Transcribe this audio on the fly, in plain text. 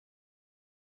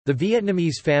The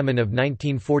Vietnamese Famine of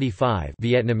 1945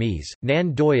 Vietnamese,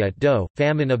 Nan Doi Do,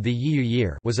 Famine of the Yiu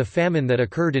Year was a famine that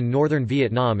occurred in northern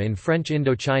Vietnam in French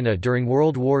Indochina during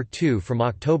World War II from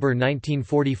October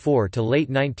 1944 to late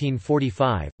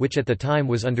 1945, which at the time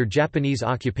was under Japanese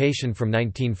occupation from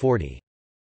 1940.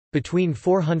 Between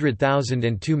 400,000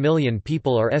 and 2 million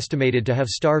people are estimated to have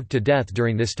starved to death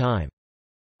during this time.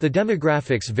 The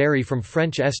demographics vary from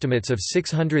French estimates of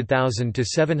 600,000 to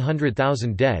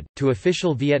 700,000 dead, to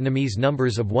official Vietnamese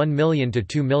numbers of 1 million to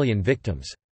 2 million victims.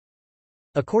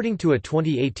 According to a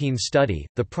 2018 study,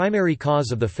 the primary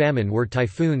cause of the famine were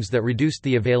typhoons that reduced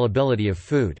the availability of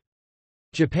food.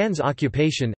 Japan's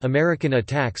occupation, American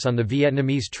attacks on the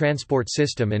Vietnamese transport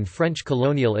system and French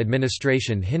colonial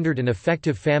administration hindered an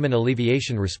effective famine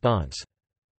alleviation response.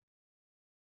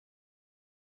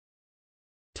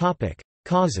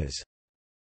 Causes.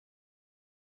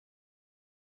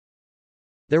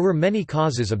 There were many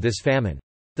causes of this famine.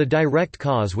 The direct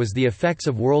cause was the effects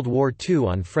of World War II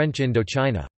on French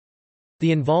Indochina.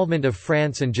 The involvement of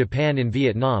France and Japan in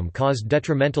Vietnam caused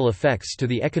detrimental effects to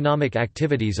the economic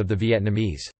activities of the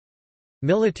Vietnamese.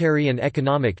 Military and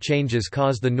economic changes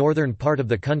caused the northern part of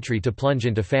the country to plunge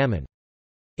into famine.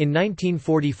 In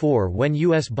 1944, when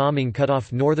U.S. bombing cut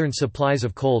off northern supplies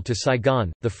of coal to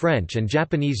Saigon, the French and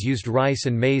Japanese used rice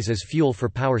and maize as fuel for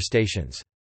power stations.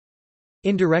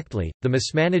 Indirectly, the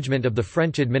mismanagement of the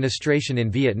French administration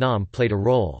in Vietnam played a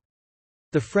role.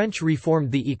 The French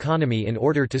reformed the economy in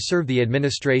order to serve the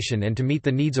administration and to meet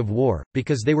the needs of war,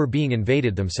 because they were being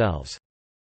invaded themselves.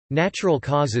 Natural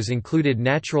causes included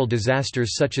natural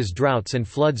disasters such as droughts and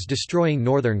floods destroying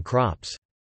northern crops.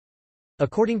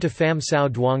 According to Pham Sao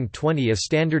Duong 20, a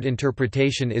standard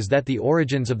interpretation is that the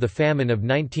origins of the famine of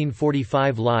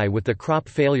 1945 lie with the crop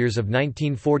failures of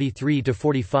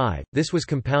 1943–45. This was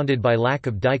compounded by lack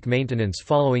of dike maintenance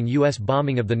following U.S.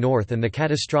 bombing of the north and the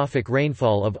catastrophic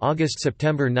rainfall of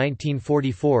August–September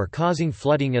 1944 causing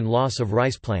flooding and loss of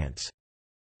rice plants.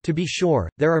 To be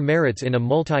sure, there are merits in a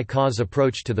multi-cause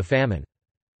approach to the famine.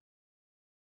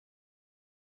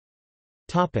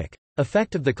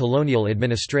 Effect of the colonial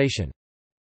administration.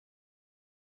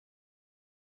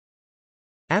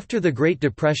 After the Great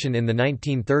Depression in the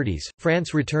 1930s,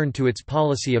 France returned to its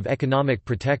policy of economic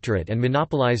protectorate and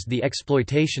monopolized the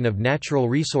exploitation of natural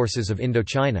resources of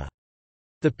Indochina.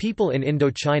 The people in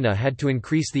Indochina had to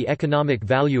increase the economic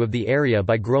value of the area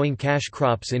by growing cash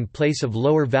crops in place of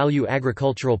lower-value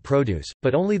agricultural produce,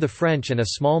 but only the French and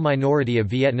a small minority of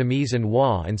Vietnamese and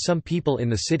Hoa and some people in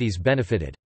the cities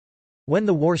benefited. When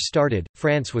the war started,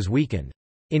 France was weakened.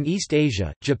 In East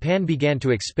Asia, Japan began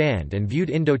to expand and viewed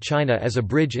Indochina as a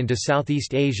bridge into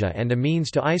Southeast Asia and a means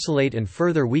to isolate and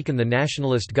further weaken the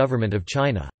nationalist government of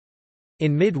China.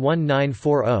 In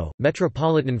mid-1940,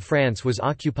 metropolitan France was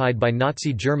occupied by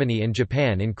Nazi Germany and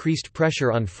Japan increased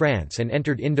pressure on France and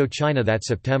entered Indochina that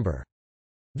September.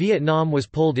 Vietnam was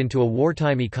pulled into a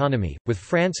wartime economy, with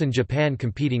France and Japan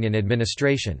competing in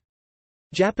administration.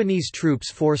 Japanese troops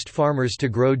forced farmers to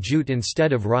grow jute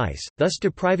instead of rice, thus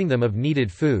depriving them of needed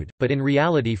food, but in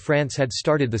reality France had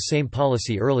started the same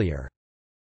policy earlier.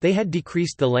 They had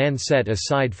decreased the land set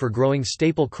aside for growing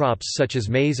staple crops such as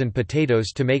maize and potatoes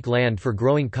to make land for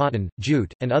growing cotton,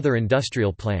 jute, and other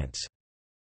industrial plants.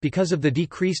 Because of the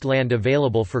decreased land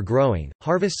available for growing,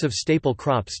 harvests of staple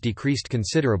crops decreased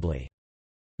considerably.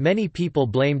 Many people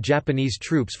blamed Japanese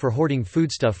troops for hoarding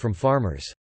foodstuff from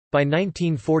farmers. By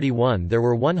 1941 there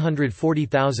were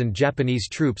 140,000 Japanese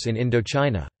troops in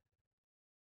Indochina.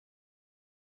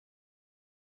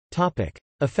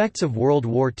 Effects of World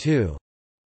War II.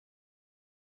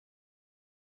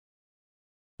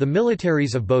 The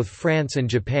militaries of both France and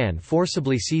Japan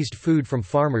forcibly seized food from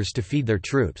farmers to feed their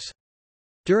troops.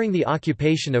 During the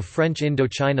occupation of French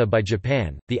Indochina by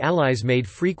Japan, the Allies made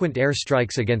frequent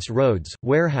airstrikes against roads,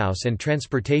 warehouse and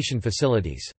transportation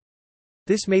facilities.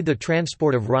 This made the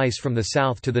transport of rice from the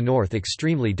south to the north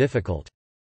extremely difficult.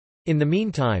 In the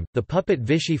meantime, the puppet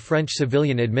Vichy French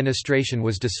civilian administration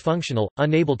was dysfunctional,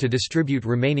 unable to distribute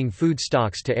remaining food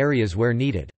stocks to areas where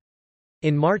needed.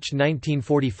 In March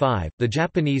 1945, the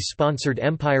Japanese-sponsored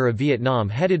Empire of Vietnam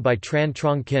headed by Tran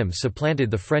Trong Kim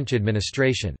supplanted the French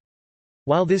administration.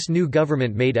 While this new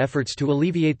government made efforts to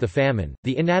alleviate the famine,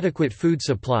 the inadequate food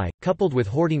supply, coupled with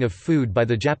hoarding of food by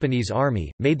the Japanese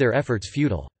army, made their efforts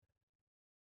futile.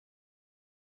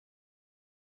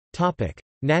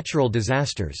 Natural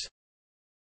disasters.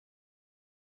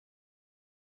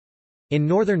 In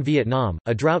northern Vietnam,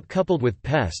 a drought coupled with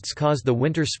pests caused the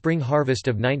winter-spring harvest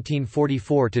of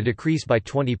 1944 to decrease by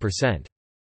 20%.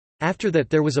 After that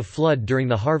there was a flood during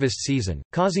the harvest season,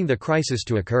 causing the crisis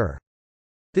to occur.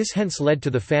 This hence led to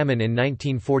the famine in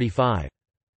 1945.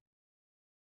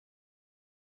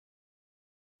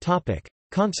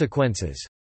 Consequences.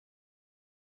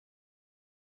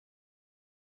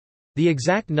 The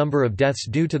exact number of deaths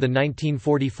due to the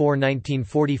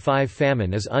 1944–1945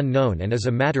 famine is unknown and is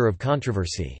a matter of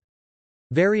controversy.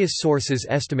 Various sources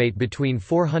estimate between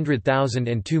 400,000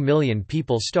 and 2 million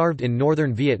people starved in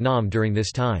northern Vietnam during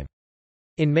this time.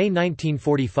 In May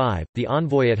 1945, the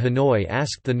envoy at Hanoi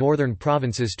asked the northern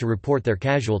provinces to report their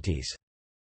casualties.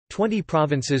 20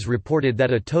 provinces reported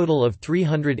that a total of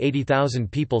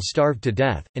 380,000 people starved to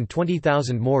death, and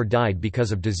 20,000 more died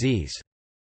because of disease.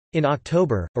 In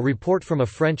October, a report from a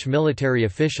French military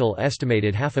official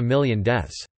estimated 500,000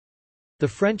 deaths. The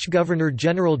French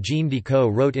Governor-General Jean Decaux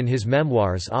wrote in his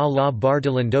memoirs à la barre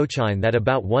de l'Indochine that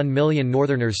about 1 million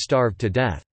northerners starved to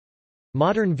death.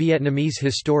 Modern Vietnamese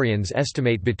historians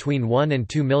estimate between 1 and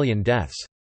 2 million deaths.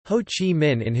 Ho Chi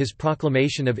Minh in his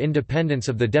proclamation of independence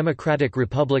of the Democratic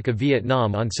Republic of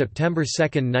Vietnam on September 2,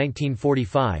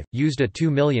 1945, used a 2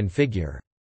 million figure.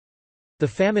 The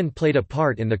famine played a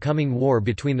part in the coming war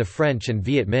between the French and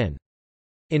Viet Minh.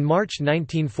 In March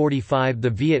 1945 the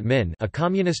Viet Minh, a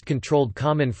communist-controlled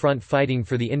common front fighting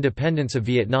for the independence of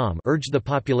Vietnam, urged the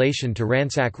population to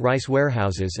ransack rice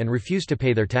warehouses and refuse to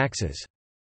pay their taxes.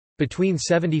 Between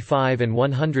 75 and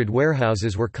 100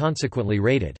 warehouses were consequently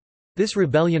raided. This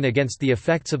rebellion against the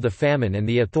effects of the famine and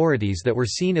the authorities that were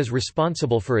seen as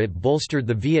responsible for it bolstered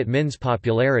the Viet Minh's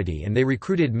popularity, and they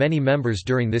recruited many members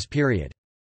during this period.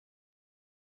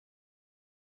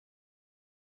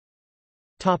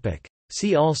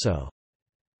 See also: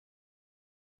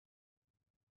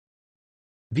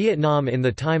 Vietnam in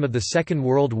the time of the Second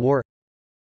World War,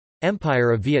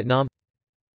 Empire of Vietnam.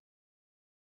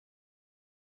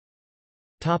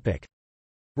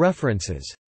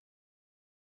 References.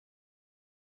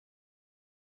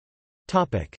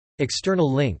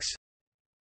 External links.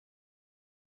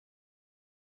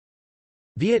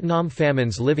 Vietnam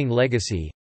Famine's Living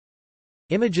Legacy.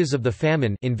 Images of the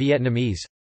famine in Vietnamese.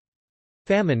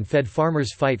 Famine-fed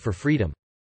farmers fight for freedom.